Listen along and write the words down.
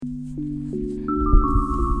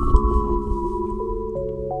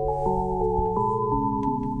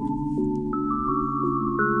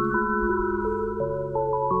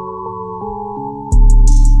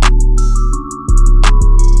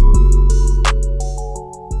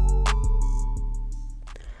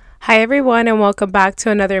Hi, everyone, and welcome back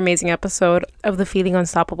to another amazing episode of the Feeling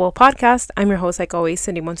Unstoppable podcast. I'm your host, like always,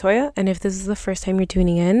 Cindy Montoya. And if this is the first time you're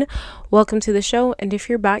tuning in, welcome to the show. And if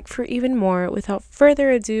you're back for even more, without further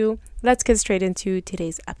ado, let's get straight into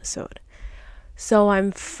today's episode. So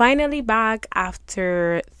I'm finally back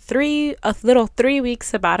after a little 3-week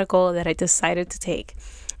sabbatical that I decided to take.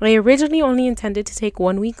 I originally only intended to take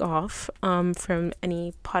 1 week off from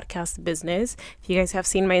any podcast business. If you guys have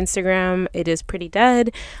seen my Instagram, it is pretty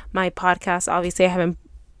dead. My podcast, obviously, I haven't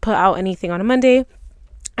put out anything on a Monday.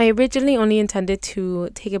 I originally only intended to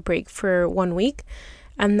take a break for 1 week.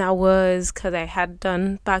 And that was because I had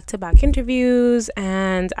done back-to-back interviews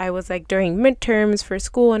and I was like during midterms for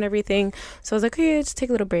school and everything. So I was like, okay, just take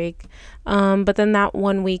a little break. But then that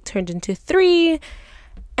 1 week turned into 3.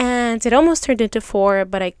 And it almost turned into 4,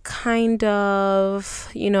 but I kind of,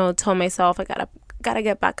 told myself I gotta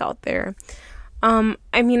get back out there.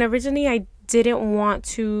 Originally I didn't want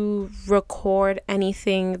to record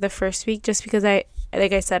anything the first week just because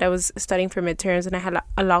like I said, I was studying for midterms and I had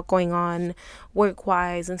a lot going on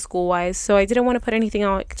work-wise and school-wise. So I didn't want to put anything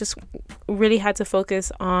out. I just really had to focus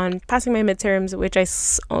on passing my midterms, which I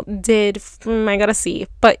did. I got a C.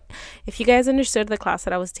 But if you guys understood the class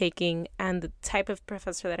that I was taking and the type of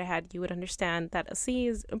professor that I had, you would understand that a C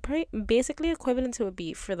is basically equivalent to a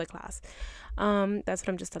B for the class. That's what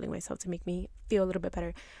I'm just telling myself to make me feel a little bit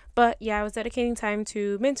better. But yeah, I was dedicating time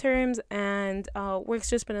to midterms and work's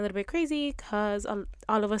just been a little bit crazy because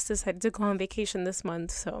all of us decided to go on vacation this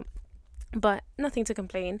month. But nothing to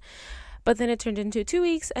complain. But then it turned into 2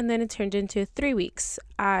 weeks and then it turned into 3 weeks.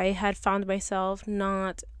 I had found myself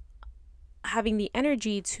not having the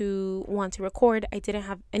energy to want to record. I didn't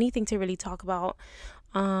have anything to really talk about.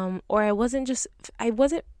 Or I wasn't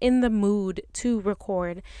in the mood to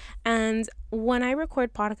record. And when I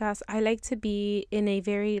record podcasts, I like to be in a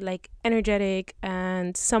very energetic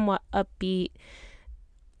and somewhat upbeat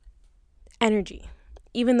energy.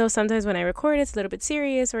 Even though sometimes when I record, it's a little bit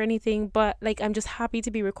serious or anything, but I'm just happy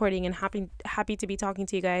to be recording and happy to be talking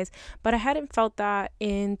to you guys. But I hadn't felt that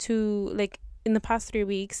in the past 3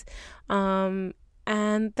 weeks.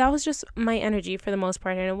 And that was just my energy for the most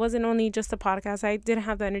part. And it wasn't only just a podcast. I didn't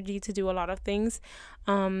have the energy to do a lot of things.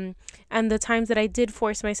 And the times that I did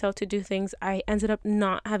force myself to do things, I ended up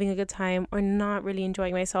not having a good time or not really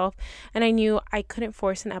enjoying myself. And I knew I couldn't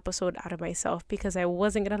force an episode out of myself because I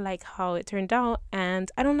wasn't going to like how it turned out.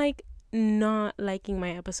 And I don't like not liking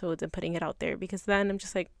my episodes and putting it out there because then I'm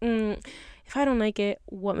just like, if I don't like it,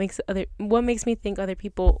 what makes me think other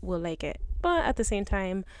people will like it? But at the same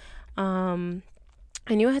time,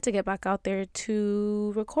 I knew I had to get back out there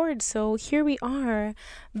to record. So here we are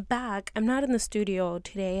back. I'm not in the studio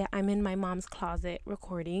today. I'm in my mom's closet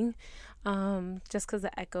recording. Just because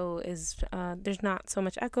the echo is, there's not so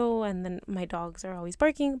much echo and then my dogs are always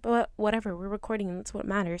barking, but whatever, we're recording and that's what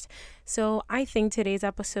matters. So I think today's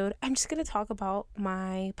episode, I'm just going to talk about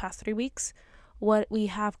my past 3 weeks, what we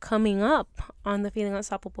have coming up on the Feeling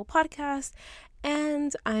Unstoppable podcast,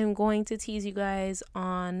 and I'm going to tease you guys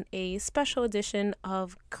on a special edition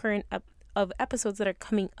of of episodes that are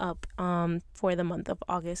coming up for the month of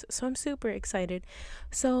August. So I'm super excited.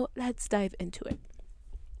 So let's dive into it.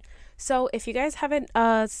 So if you guys haven't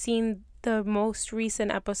seen the most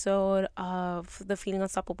recent episode of the Feeling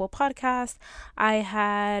Unstoppable podcast, I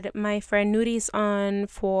had my friend Nuris on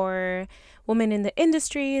for Women in the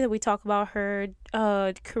Industry. That we talk about her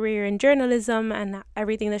career in journalism and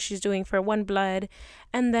everything that she's doing for One Blood.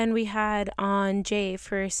 And then we had on Jay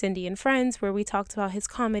for Cindy and Friends, where we talked about his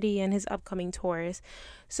comedy and his upcoming tours.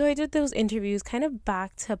 So I did those interviews kind of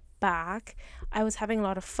back to back. I was having a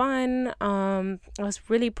lot of fun. I was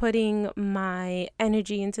really putting my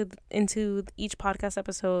energy into each podcast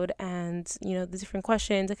episode and, the different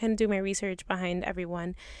questions. I kind of do my research behind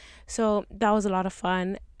everyone. So that was a lot of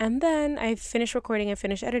fun. And then I finished recording, I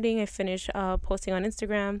finished editing, I finished posting on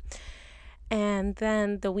Instagram. And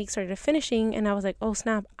then the week started finishing and I was like, oh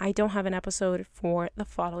snap, I don't have an episode for the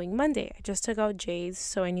following Monday. I just took out Jay's,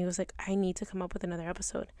 so I knew I need to come up with another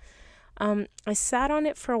episode. I sat on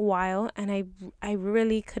it for a while and I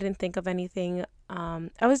really couldn't think of anything. I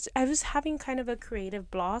was having kind of a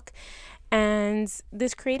creative block, and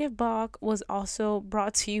this creative block was also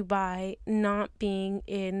brought to you by not being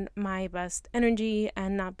in my best energy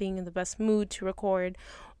and not being in the best mood to record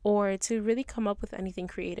or to really come up with anything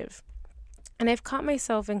creative. And I've caught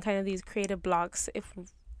myself in kind of these creative blocks,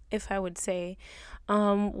 if I would say,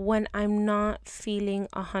 when I'm not feeling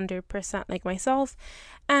 100% like myself.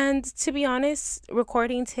 And to be honest,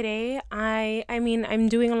 recording today, I'm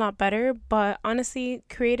doing a lot better, but honestly,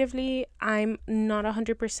 creatively, I'm not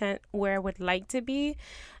 100% where I would like to be.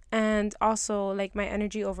 And also, like, my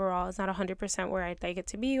energy overall is not 100% where I'd like it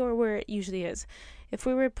to be or where it usually is. If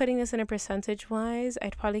we were putting this in a percentage wise,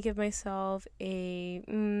 I'd probably give myself a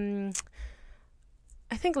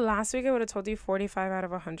I think last week I would have told you 45 out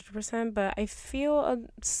of 100%, but I feel a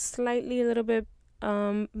little bit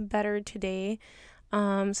better today.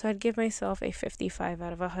 So I'd give myself a 55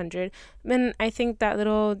 out of 100. And I think that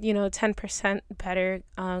little, 10% better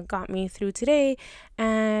got me through today,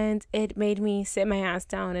 and it made me sit my ass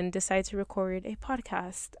down and decide to record a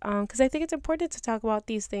podcast. Because I think it's important to talk about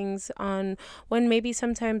these things on when maybe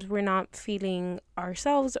sometimes we're not feeling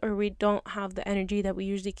ourselves or we don't have the energy that we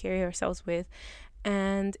usually carry ourselves with.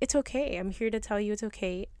 And it's okay. I'm here to tell you it's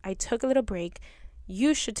okay. I took a little break.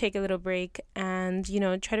 You should take a little break and,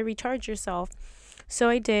 try to recharge yourself. So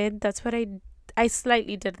I did. That's what I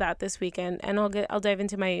slightly did that this weekend, and I'll dive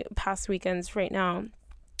into my past weekends right now.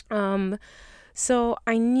 So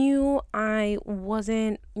I knew I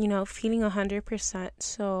wasn't, feeling 100%.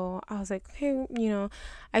 So I was like, okay,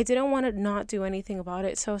 I didn't want to not do anything about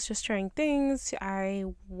it. So I was just trying things. I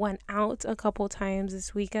went out a couple times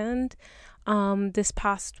this weekend. This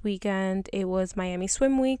past weekend, it was Miami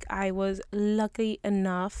Swim Week. I was lucky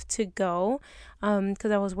enough to go because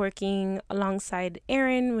I was working alongside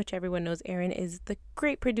Aaron, which everyone knows Aaron is the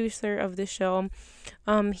great producer of the show.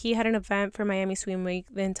 He had an event for Miami Swim Week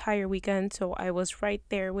the entire weekend, so I was right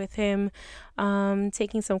there with him,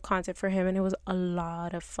 taking some content for him, and it was a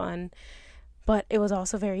lot of fun. But it was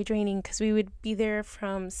also very draining because we would be there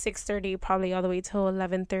from 6:30 probably all the way till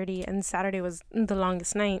 11:30, and Saturday was the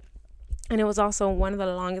longest night. And it was also one of the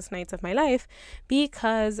longest nights of my life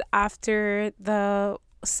because after the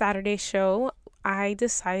Saturday show, I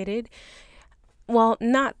decided, well,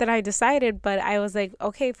 not that I decided, but I was like,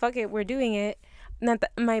 okay, fuck it, we're doing it.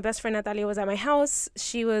 My best friend Natalia was at my house.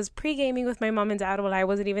 She was pre-gaming with my mom and dad while I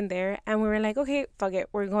wasn't even there. And we were like, okay, fuck it,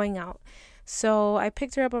 we're going out. So I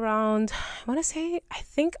picked her up around, I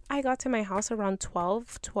think I got to my house around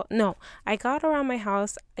 12. No, I got around my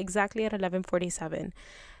house exactly at 11:47.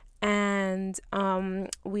 And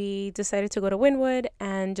we decided to go to Wynwood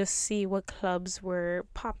and just see what clubs were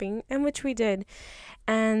popping, and which we did.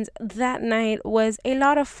 And that night was a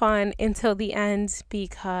lot of fun until the end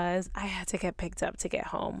because I had to get picked up to get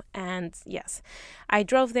home. And yes, I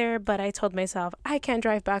drove there, but I told myself I can't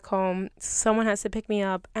drive back home. Someone has to pick me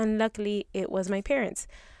up, and luckily it was my parents.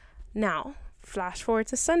 Now, flash forward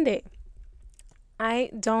to Sunday.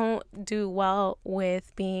 I don't do well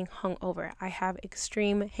with being hungover. I have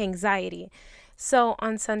extreme anxiety. So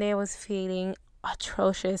on Sunday, I was feeling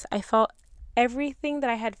atrocious. I felt everything that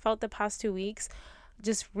I had felt the past 2 weeks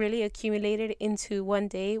just really accumulated into one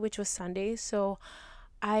day, which was Sunday. So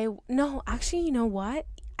actually, you know what?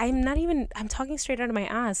 I'm talking straight out of my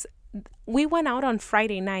ass. We went out on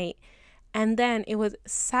Friday night. And then it was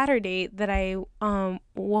Saturday that I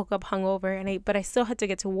woke up hungover, but I still had to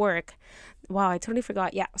get to work. Wow, I totally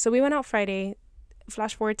forgot. Yeah, so we went out Friday.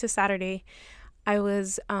 Flash forward to Saturday. I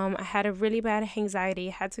had a really bad anxiety,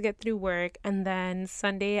 had to get through work, and then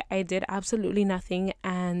Sunday I did absolutely nothing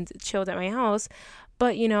and chilled at my house.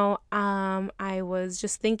 But I was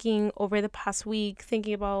just thinking over the past week,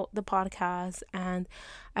 thinking about the podcast, and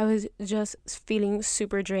I was just feeling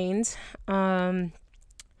super drained.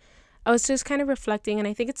 I was just kind of reflecting, and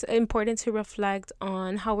I think it's important to reflect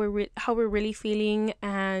on how we're really feeling,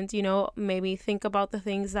 and maybe think about the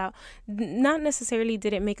things that not necessarily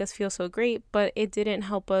didn't make us feel so great, but it didn't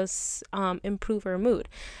help us improve our mood.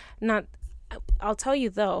 I'll tell you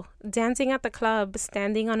though, dancing at the club,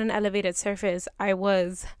 standing on an elevated surface, I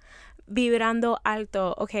was vibrando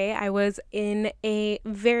alto. Okay, I was in a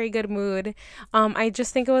very good mood. I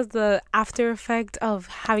just think it was the after effect of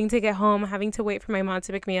having to get home, having to wait for my mom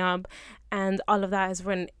to pick me up, and all of that is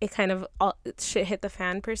when it kind of shit hit the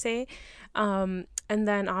fan per se. And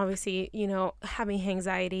then obviously, having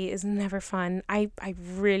anxiety is never fun. I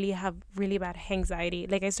really have really bad anxiety.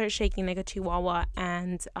 Like, I start shaking like a chihuahua,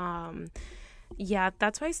 and yeah,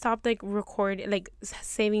 that's why I stopped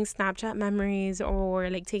saving Snapchat memories or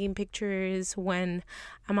taking pictures when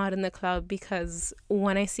I'm out in the club, because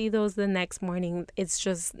when I see those the next morning, it's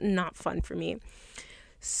just not fun for me.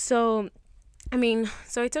 So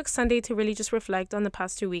I took Sunday to really just reflect on the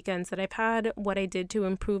past 2 weekends that I've had, what I did to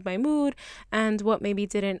improve my mood, and what maybe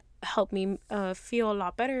didn't help me feel a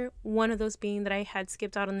lot better. One of those being that I had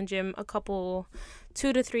skipped out on the gym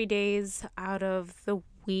 2 to 3 days out of the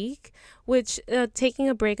week, which taking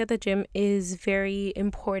a break at the gym is very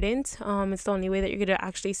important. It's the only way that you're going to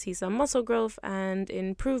actually see some muscle growth and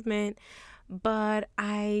improvement. But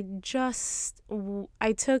I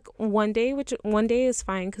took one day, which one day is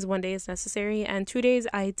fine because one day is necessary, and 2 days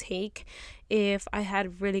I take if I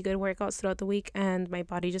had really good workouts throughout the week and my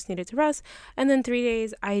body just needed to rest. And then 3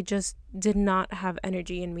 days, I just did not have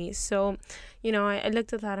energy in me. So, I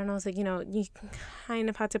looked at that and I was like, you kind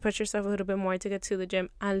of had to push yourself a little bit more to get to the gym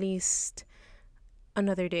at least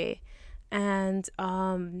another day. And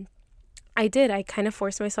I did. I kind of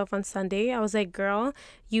forced myself on Sunday. I was like, girl,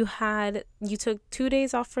 you took 2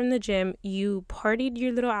 days off from the gym. You partied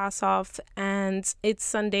your little ass off, and it's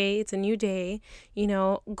Sunday. It's a new day.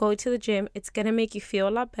 Go to the gym. It's going to make you feel a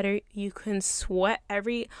lot better. You can sweat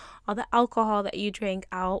all the alcohol that you drank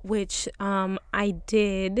out, which I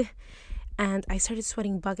did. And I started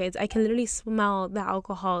sweating buckets. I can literally smell the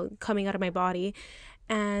alcohol coming out of my body.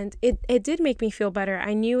 And it did make me feel better.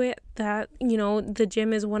 I knew that the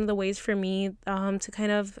gym is one of the ways for me to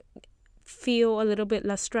kind of feel a little bit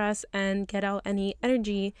less stress and get out any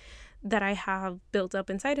energy that I have built up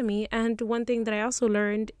inside of me. And one thing that I also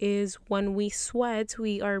learned is when we sweat,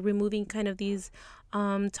 we are removing kind of these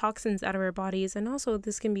toxins out of our bodies. And also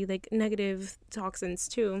this can be like negative toxins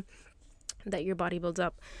too that your body builds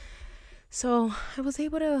up. So I was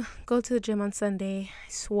able to go to the gym on Sunday,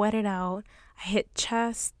 sweat it out. I hit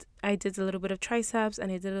chest, I did a little bit of triceps,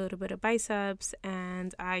 and I did a little bit of biceps,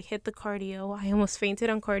 and I hit the cardio. I almost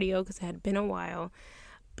fainted on cardio because it had been a while,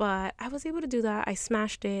 but I was able to do that. I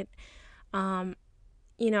smashed it.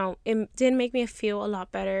 It did make me feel a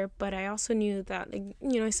lot better, but I also knew that,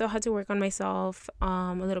 I still had to work on myself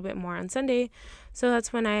a little bit more on Sunday. So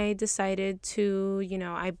that's when I decided to,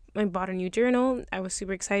 I bought a new journal. I was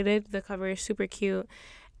super excited. The cover is super cute.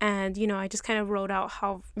 And, I just kind of wrote out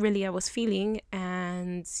how really I was feeling.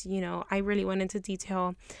 And, I really went into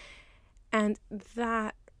detail. And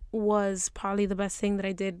that was probably the best thing that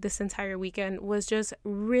I did this entire weekend, was just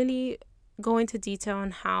really go into detail on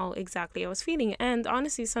how exactly I was feeling. And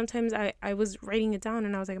honestly, sometimes I was writing it down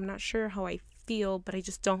and I was like, I'm not sure how I feel, but I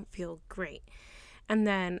just don't feel great. And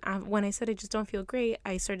then when I said I just don't feel great,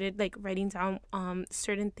 I started writing down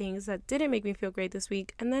certain things that didn't make me feel great this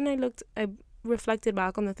week. And then I reflected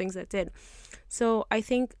back on the things that did. So I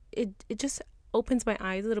think it just opens my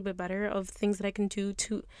eyes a little bit better of things that I can do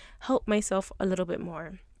to help myself a little bit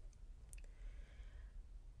more.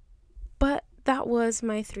 But that was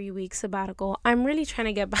my 3-week sabbatical. I'm really trying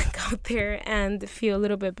to get back out there and feel a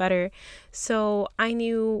little bit better. So I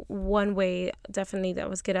knew one way definitely that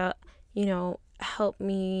was gonna, help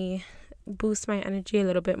me boost my energy a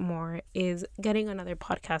little bit more is getting another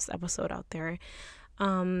podcast episode out there.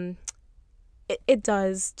 It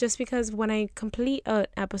does, just because when I complete an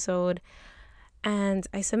episode and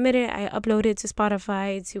I submit it, I upload it to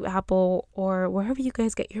Spotify, to Apple, or wherever you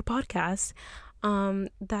guys get your podcasts,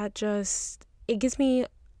 it gives me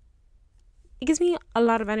a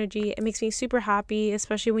lot of energy. It makes me super happy,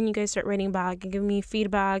 especially when you guys start writing back and giving me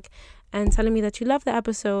feedback and telling me that you love the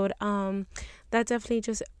episode. That definitely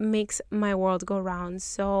just makes my world go round.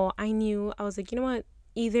 So I was like, you know what,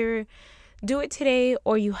 either do it today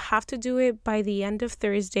or you have to do it by the end of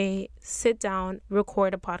Thursday. Sit down,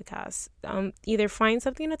 record a podcast. Either find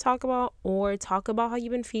something to talk about or talk about how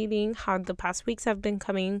you've been feeling, how the past weeks have been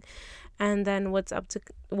coming, and then what's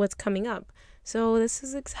coming up. So this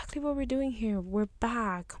is exactly what we're doing here. We're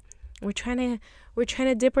back. We're trying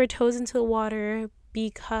to dip our toes into the water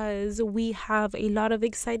because we have a lot of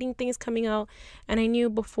exciting things coming out. And I knew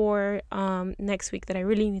before next week that I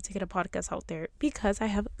really need to get a podcast out there because I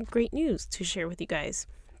have great news to share with you guys,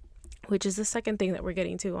 which is the second thing that we're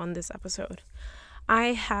getting to on this episode.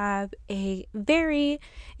 I have a very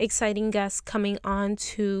exciting guest coming on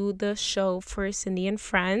to the show for Cindy and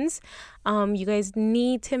Friends. You guys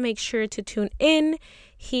need to make sure to tune in.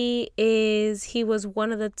 He was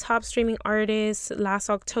one of the top streaming artists last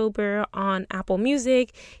October on Apple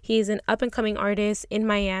Music. He's an up and coming artist in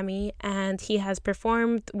Miami, and he has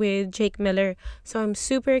performed with Jake Miller. So I'm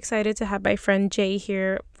super excited to have my friend Jay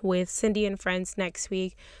here with Cindy and Friends next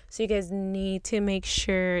week. So you guys need to make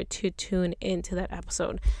sure to tune into that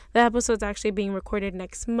episode. The episode's actually being recorded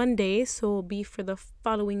next Monday, so it'll be for the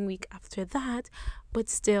following week after that. But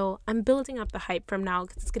still, I'm building up the hype from now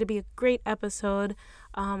because it's going to be a great episode.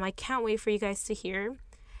 I can't wait for you guys to hear.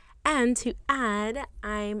 And to add,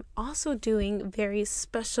 I'm also doing very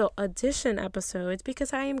special edition episodes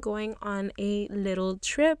because I am going on a little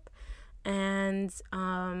trip. And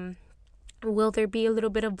will there be a little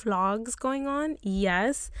bit of vlogs going on?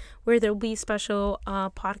 Yes, where there'll be special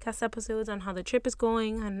podcast episodes on how the trip is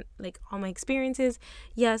going and all my experiences.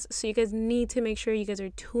 Yes, so you guys need to make sure you guys are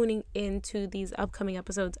tuning into these upcoming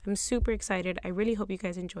episodes. I'm super excited. I really hope you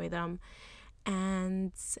guys enjoy them.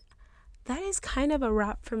 And that is kind of a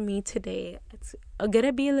wrap for me today. It's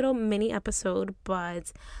gonna be a little mini episode,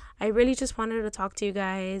 but I really just wanted to talk to you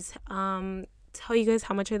guys, tell you guys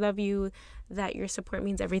how much I love you, that your support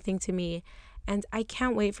means everything to me. And I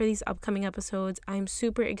can't wait for these upcoming episodes. I'm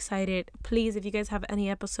super excited. Please, if you guys have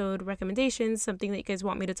any episode recommendations, something that you guys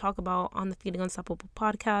want me to talk about on the Feeling Unstoppable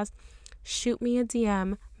podcast, shoot me a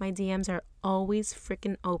DM. My DMs are always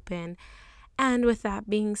freaking open. And with that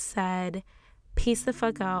being said, peace the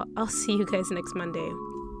fuck out. I'll see you guys next Monday.